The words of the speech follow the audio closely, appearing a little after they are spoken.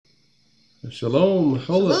Shalom.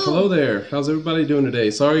 Hello, Shalom. hello there. How's everybody doing today?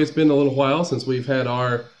 Sorry it's been a little while since we've had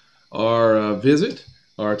our visit,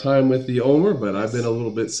 our time with the Omer, but I've been a little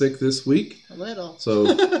bit sick this week. A little.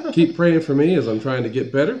 So keep praying for me as I'm trying to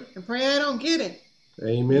get better. And pray I don't get it.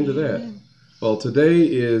 Amen to that. Well, today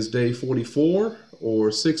is day 44,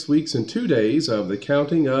 or 6 weeks and 2 days of the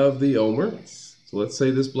counting of the Omer. Yes. So let's say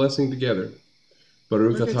this blessing together.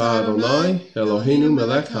 Baruch Baruch atah atah Adonai, Eloheinu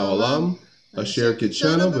melech haolam, Asher Asher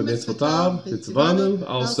kitshanu b'mitzvotav, hitzvanu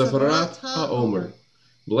al sefarat ha'omer.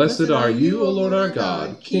 Blessed are you, O Lord our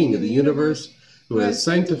God, King of the universe, who has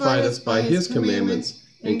sanctified us by his commandments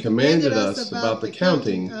and commanded us about the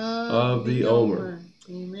counting of the Omer.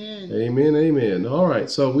 Amen. Amen, amen. All right,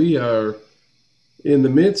 so we are in the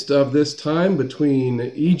midst of this time between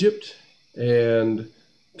Egypt and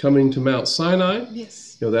coming to Mount Sinai.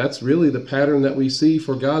 Yes. You know, that's really the pattern that we see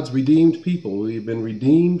for God's redeemed people. We've been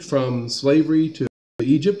redeemed from slavery to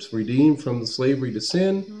Egypt, redeemed from the slavery to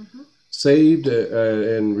sin, saved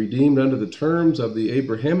and redeemed under the terms of the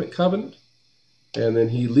Abrahamic covenant. And then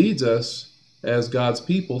he leads us as God's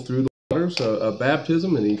people through the waters of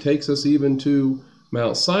baptism, and he takes us even to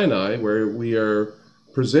Mount Sinai, where we are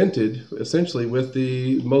presented essentially with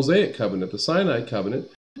the Mosaic covenant, the Sinai covenant.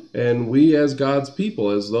 And we as God's people,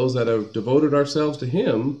 as those that have devoted ourselves to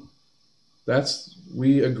him,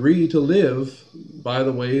 we agree to live by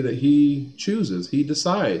the way that he chooses. He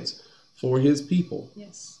decides for his people.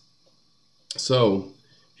 Yes. So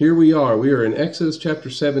here we are. We are in Exodus chapter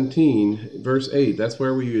 17, verse 8. That's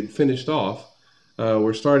where we had finished off.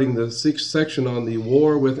 We're starting the 6th section on the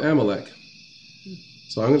war with Amalek.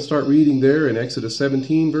 So I'm going to start reading there in Exodus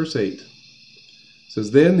 17, verse 8. It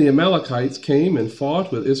says, Then the Amalekites came and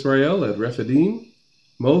fought with Israel at Rephidim.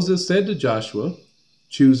 Moses said to Joshua,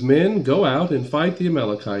 Choose men, go out and fight the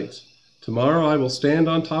Amalekites. Tomorrow I will stand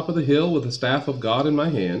on top of the hill with the staff of God in my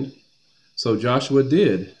hand. So Joshua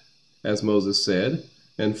did, as Moses said,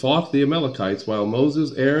 and fought the Amalekites, while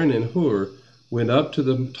Moses, Aaron, and Hur went up to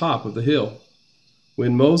the top of the hill.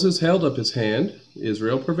 When Moses held up his hand,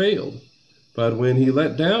 Israel prevailed. But when he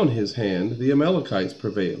let down his hand, the Amalekites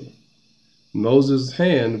prevailed. Moses'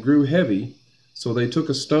 hand grew heavy, so they took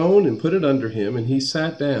a stone and put it under him, and he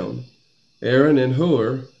sat down. Aaron and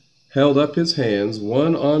Hur held up his hands,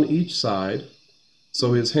 one on each side,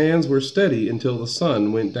 so his hands were steady until the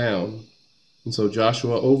sun went down. And so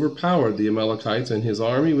Joshua overpowered the Amalekites and his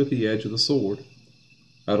army with the edge of the sword.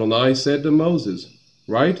 Adonai said to Moses,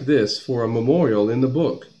 Write this for a memorial in the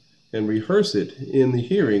book, and rehearse it in the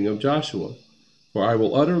hearing of Joshua. For I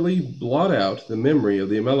will utterly blot out the memory of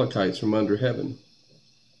the Amalekites from under heaven.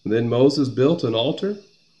 And then Moses built an altar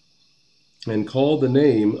and called the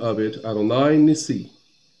name of it Adonai Nissi.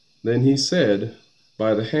 Then he said,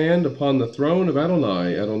 By the hand upon the throne of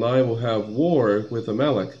Adonai, Adonai will have war with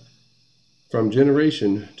Amalek from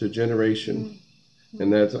generation to generation.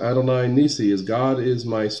 And that Adonai Nissi is God is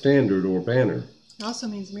my standard or banner. It also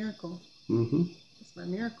means miracle. It's my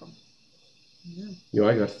miracle. Yeah. You know,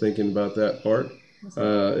 I got thinking about that part.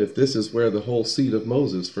 If this is where the whole seed of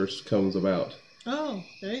Moses first comes about. Oh,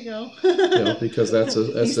 there you go. You know, because that's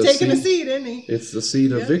He's taking a seed, isn't he? It's the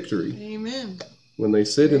seed of victory. Amen. When they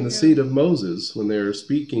sit in the seat of Moses, when they're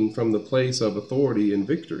speaking from the place of authority and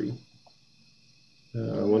victory,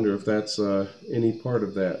 I wonder if that's any part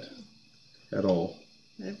of that at all.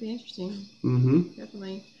 That'd be interesting.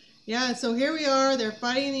 Definitely. Yeah, so here we are. They're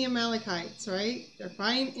fighting the Amalekites, right? They're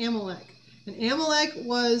fighting Amalek. And Amalek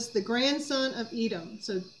was the grandson of Edom.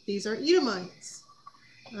 So these are Edomites.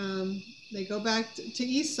 They go back to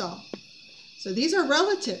Esau. So these are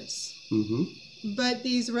relatives. But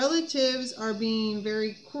these relatives are being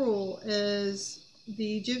very cruel as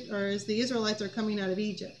the Israelites are coming out of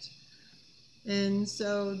Egypt. And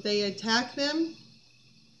so they attack them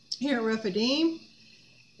here at Rephidim.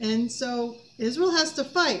 And so Israel has to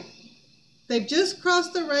fight. They've just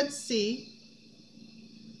crossed the Red Sea.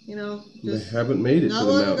 You know, they haven't made it to the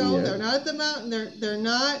mountain yet. They're not at the mountain. They're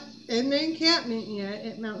not in the encampment yet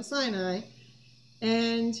at Mount Sinai.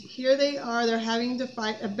 And here they are. They're having to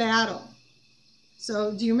fight a battle.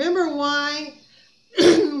 So do you remember why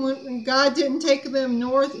when God didn't take them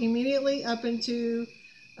north immediately up into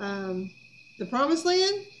the Promised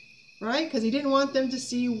Land? Right? Because he didn't want them to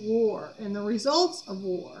see war and the results of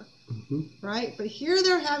war. Right? But here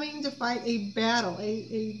they're having to fight a battle.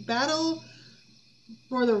 A battle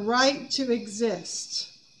for the right to exist.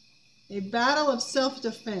 A battle of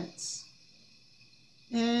self-defense.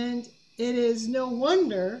 And it is no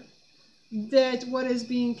wonder that what is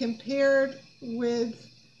being compared with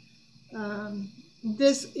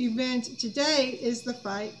this event today is the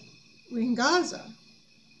fight in Gaza.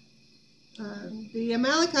 the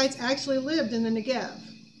Amalekites actually lived in the Negev.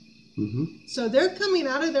 Mm-hmm. So they're coming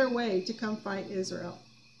out of their way to come fight Israel.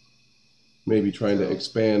 Maybe trying to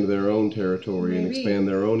expand their own territory and Maybe. expand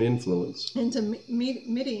their own influence. Into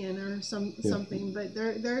Midian or something, but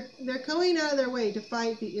they're coming out of their way to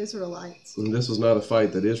fight the Israelites. And this was not a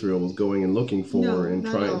fight that Israel was going and looking for, No, and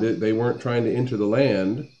not trying. at all. They weren't trying to enter the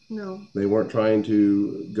land. No. They weren't trying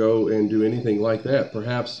to go and do anything like that.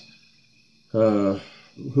 Perhaps, who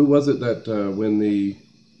was it that when the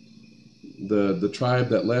tribe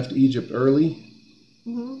that left Egypt early,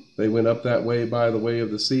 Mm-hmm. they went up that way by the way of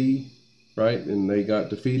the sea, right? And they got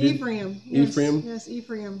defeated. Ephraim. Yes, Ephraim? Yes,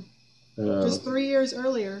 Ephraim. Just 3 years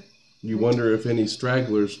earlier. You wonder if any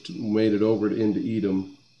stragglers made it over into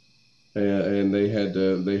Edom, and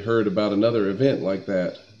they heard about another event like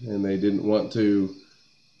that, and they didn't want to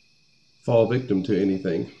fall victim to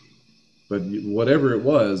anything. But whatever it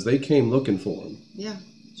was, they came looking for him. Yeah,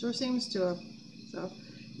 sure seems to have. So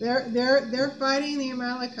they're fighting the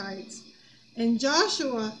Amalekites, and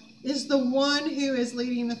Joshua is the one who is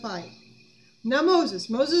leading the fight. Not Moses.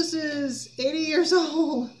 Moses is 80 years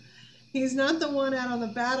old. He's not the one out on the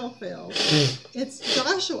battlefield. It's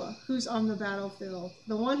Joshua who's on the battlefield,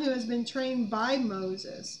 the one who has been trained by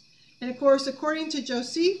Moses. And of course, according to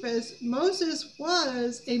Josephus, Moses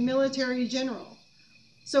was a military general.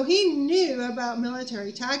 So he knew about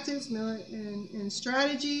military tactics and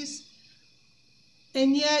strategies.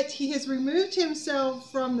 And yet he has removed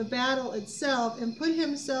himself from the battle itself and put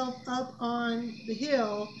himself up on the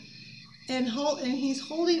hill, and he's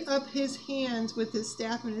holding up his hands with his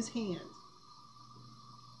staff in his hand.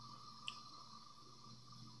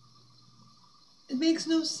 It makes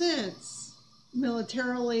no sense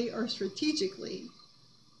militarily or strategically,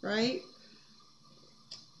 right?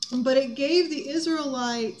 But it gave the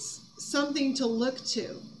Israelites something to look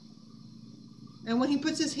to. And when he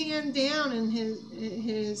puts his hand down and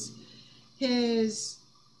his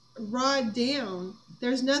rod down,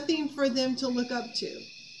 there's nothing for them to look up to,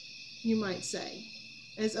 you might say,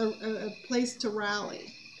 as a place to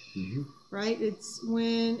rally. Mm-hmm. Right? It's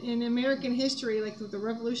when in American history, like with the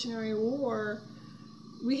Revolutionary War,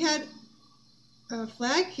 we had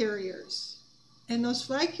flag carriers. And those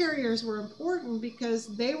flag carriers were important because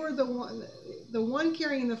they were the one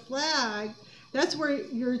carrying the flag. That's where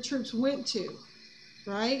your troops went to.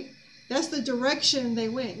 Right? That's the direction they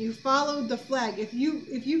went. You followed the flag. If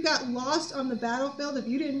you got lost on the battlefield, if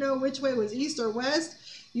you didn't know which way was east or west,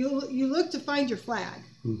 you looked to find your flag.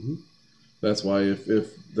 Mm-hmm. That's why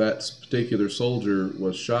if that particular soldier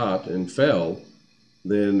was shot and fell,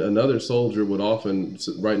 then another soldier would often,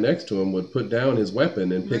 right next to him, would put down his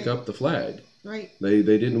weapon and pick up the flag. Right. They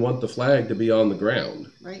didn't want the flag to be on the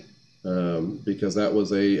ground. Right. Because that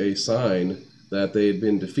was a sign that they had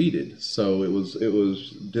been defeated. So it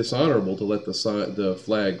was dishonorable to let the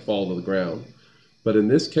flag fall to the ground. But in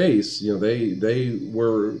this case, they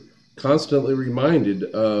were constantly reminded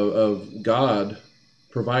of God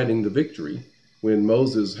providing the victory when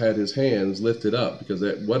Moses had his hands lifted up, because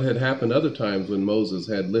what had happened other times when Moses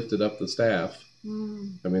had lifted up the staff. I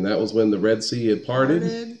mean, that was when the Red Sea had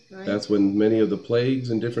parted. Right. That's when many of the plagues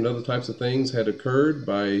and different other types of things had occurred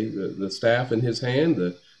by the staff in his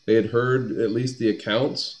hand. They had heard at least the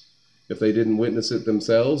accounts, if they didn't witness it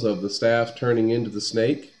themselves, of the staff turning into the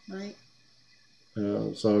snake. Right.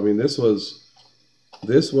 So I mean, this was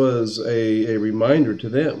a reminder to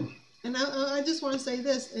them. And I just want to say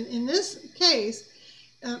this. In this case,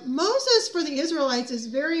 Moses for the Israelites is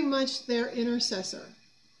very much their intercessor.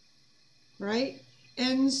 Right?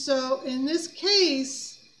 And so in this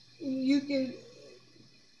case, the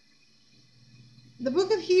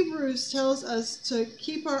book of Hebrews tells us to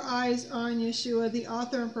keep our eyes on Yeshua, the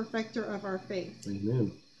author and perfecter of our faith.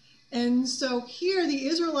 Amen. And so here the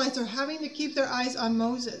Israelites are having to keep their eyes on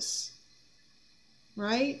Moses.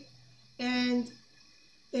 Right? And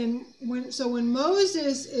when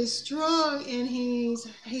Moses is strong and he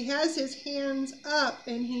has his hands up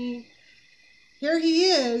and here he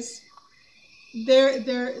is, and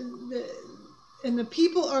the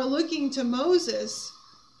people are looking to Moses,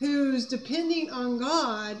 who's depending on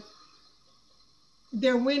God,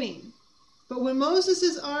 they're winning. But when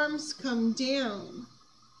Moses' arms come down,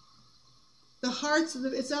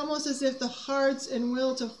 it's almost as if the hearts and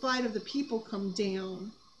will to fight of the people come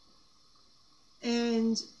down.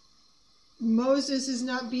 And Moses is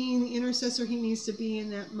not being the intercessor he needs to be in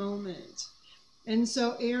that moment. And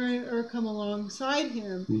so Aaron come alongside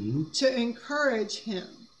him to encourage him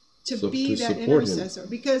to be that intercessor.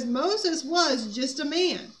 Because Moses was just a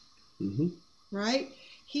man, right?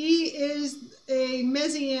 He is a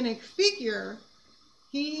messianic figure.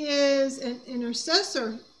 He is an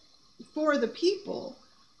intercessor for the people,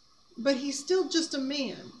 but he's still just a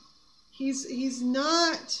man. He's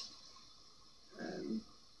not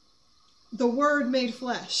the Word made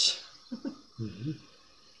flesh. Mm-hmm.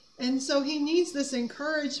 And so he needs this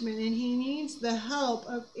encouragement, and he needs the help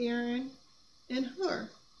of Aaron and Hur.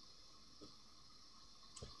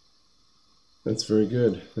 That's very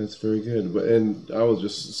good. That's very good. And I was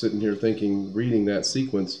just sitting here thinking, reading that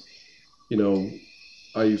sequence, you know,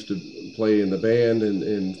 I used to play in the band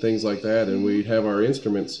and things like that, and we'd have our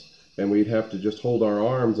instruments, and we'd have to just hold our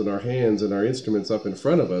arms and our hands and our instruments up in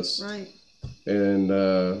front of us. Right.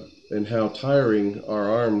 And how tiring our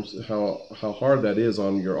arms, how hard that is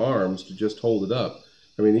on your arms to just hold it up.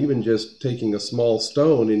 I mean, even just taking a small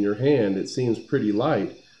stone in your hand, it seems pretty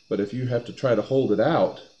light, but if you have to try to hold it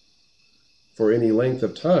out for any length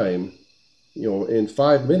of time, you know, in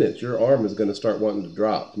 5 minutes, your arm is going to start wanting to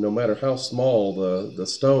drop, no matter how small the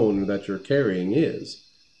stone that you're carrying is,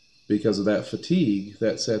 because of that fatigue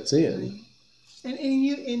that sets in. Right. And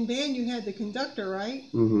you, in band, you had the conductor, right?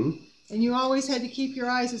 Mm-hmm. And you always had to keep your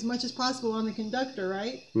eyes as much as possible on the conductor,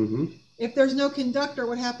 right? Mm-hmm. If there's no conductor,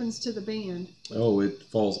 what happens to the band? Oh, it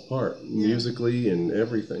falls apart musically and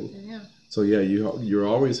everything. Yeah. So yeah, you're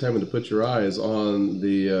always having to put your eyes on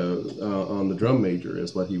the drum major,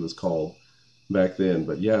 is what he was called back then.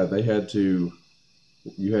 But yeah, you had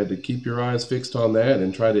to keep your eyes fixed on that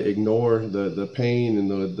and try to ignore the pain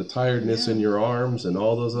and the tiredness in your arms and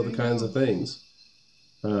all those other kinds of things.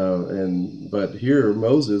 But here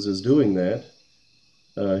Moses is doing that.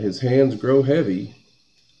 His hands grow heavy,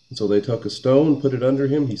 and so they took a stone, put it under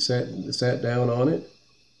him. He sat down on it.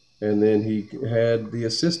 And then he had the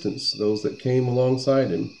assistants, those that came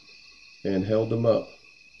alongside him, and held him up.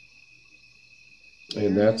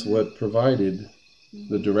 And that's what provided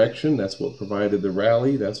the direction. That's what provided the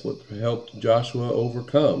rally. That's what helped Joshua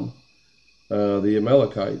overcome the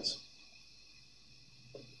Amalekites.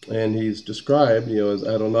 And he's described, as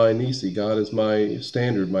Adonai Nisi. God is my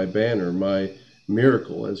standard, my banner, my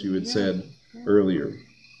miracle, as you had said earlier.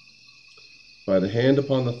 By the hand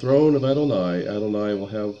upon the throne of Adonai, Adonai will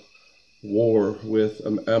have war with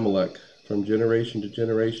Amalek from generation to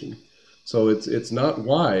generation. So it's not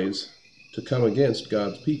wise to come against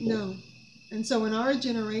God's people. No. And so in our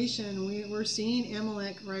generation, we're seeing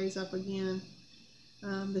Amalek rise up again.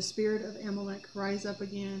 The spirit of Amalek rise up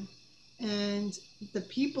again. And the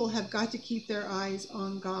people have got to keep their eyes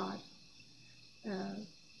on God.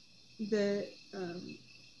 The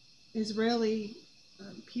Israeli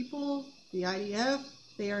people, the IDF,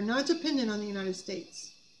 they are not dependent on the United States.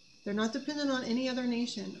 They're not dependent on any other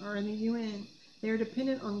nation or in the UN. They are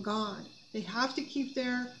dependent on God. They have to keep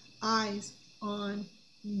their eyes on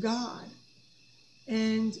God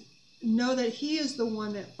and know that He is the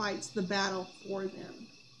one that fights the battle for them.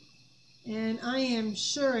 And I am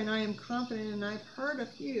sure and I am confident, and I've heard a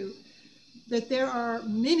few, that there are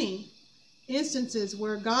many instances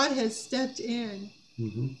where God has stepped in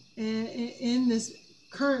in this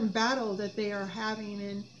current battle that they are having.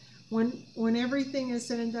 And when everything is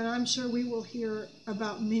said and done, I'm sure we will hear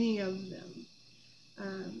about many of them.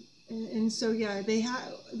 And so, yeah, they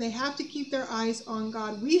have to keep their eyes on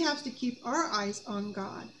God. We have to keep our eyes on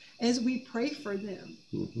God as we pray for them,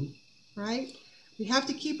 right? We have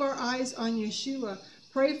to keep our eyes on Yeshua.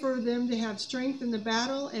 Pray for them to have strength in the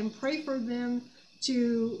battle, and pray for them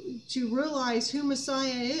to realize who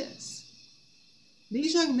Messiah is.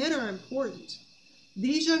 These young men are important.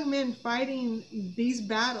 These young men fighting these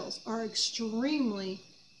battles are extremely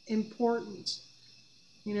important.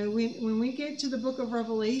 When we get to the book of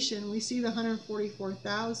Revelation, we see the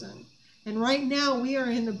 144,000. And right now we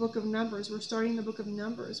are in the book of Numbers. We're starting the book of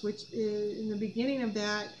Numbers, which is, in the beginning of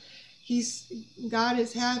that, God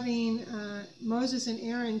is having Moses and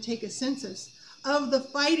Aaron take a census of the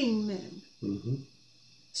fighting men.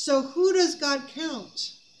 So who does God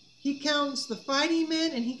count? He counts the fighting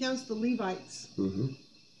men, and He counts the Levites.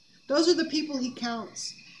 Those are the people He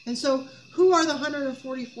counts. And so who are the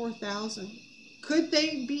 144,000? Could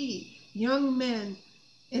they be young men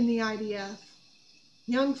in the IDF?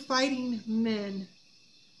 Young fighting men.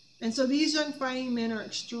 And so these young fighting men are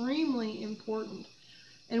extremely important.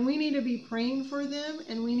 And we need to be praying for them,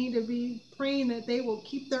 and we need to be praying that they will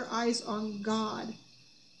keep their eyes on God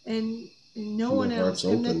and no one else,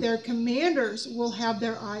 and that their commanders will have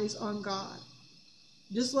their eyes on God.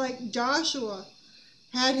 Just like Joshua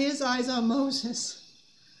had his eyes on Moses,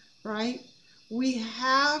 right? We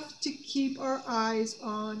have to keep our eyes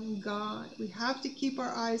on God. We have to keep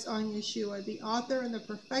our eyes on Yeshua, the author and the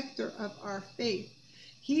perfecter of our faith.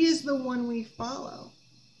 He is the one we follow.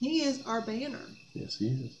 He is our banner. Yes, He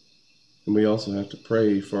is. And we also have to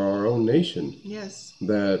pray for our own nation, Yes.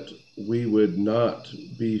 that we would not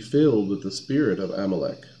be filled with the spirit of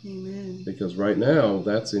Amalek. Amen. Because right now,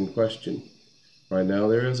 that's in question. Right now,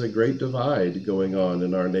 there is a great divide going on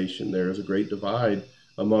in our nation. There is a great divide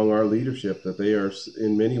among our leadership, that they are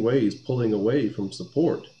in many ways pulling away from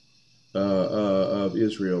support of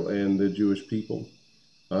Israel and the Jewish people.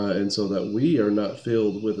 And so that we are not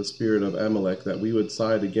filled with the spirit of Amalek, that we would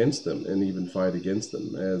side against them and even fight against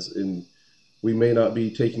them. As in, we may not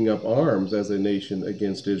be taking up arms as a nation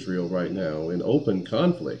against Israel right now in open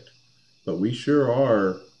conflict, but we sure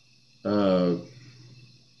are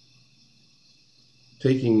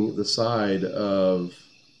taking the side of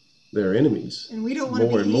their enemies. And we don't want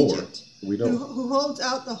to be Egypt, We don't. who holds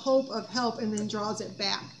out the hope of help and then draws it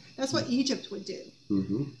back. That's what Egypt would do.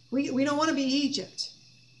 Mm-hmm. We don't want to be Egypt.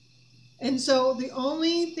 And so the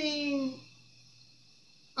only thing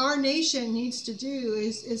our nation needs to do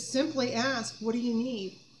is simply ask, what do you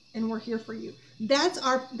need? And we're here for you.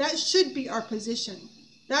 That should be our position.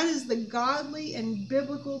 That is the godly and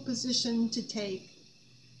biblical position to take,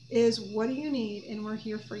 is what do you need? And we're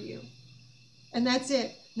here for you. And that's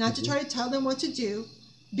it. Not to try to tell them what to do,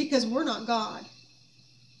 because we're not God.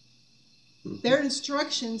 Their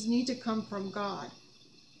instructions need to come from God,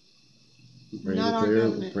 not our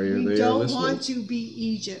government. We don't want to be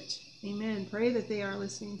Egypt. Amen. Pray that they are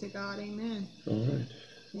listening to God. Amen. All right.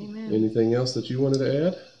 Amen. Anything else that you wanted to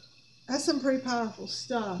add? That's some pretty powerful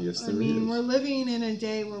stuff. Yes, there I mean, is. we're living in a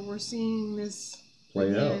day where we're seeing this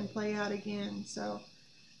play out again. So,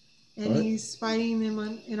 and he's fighting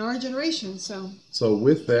them in our generation. So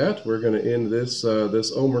with that, we're going to end this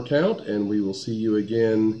Omer count, and we will see you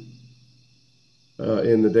again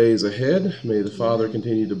in the days ahead. May the Father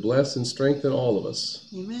continue to bless and strengthen all of us.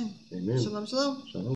 Amen. Amen. Shalom, shalom. Shalom.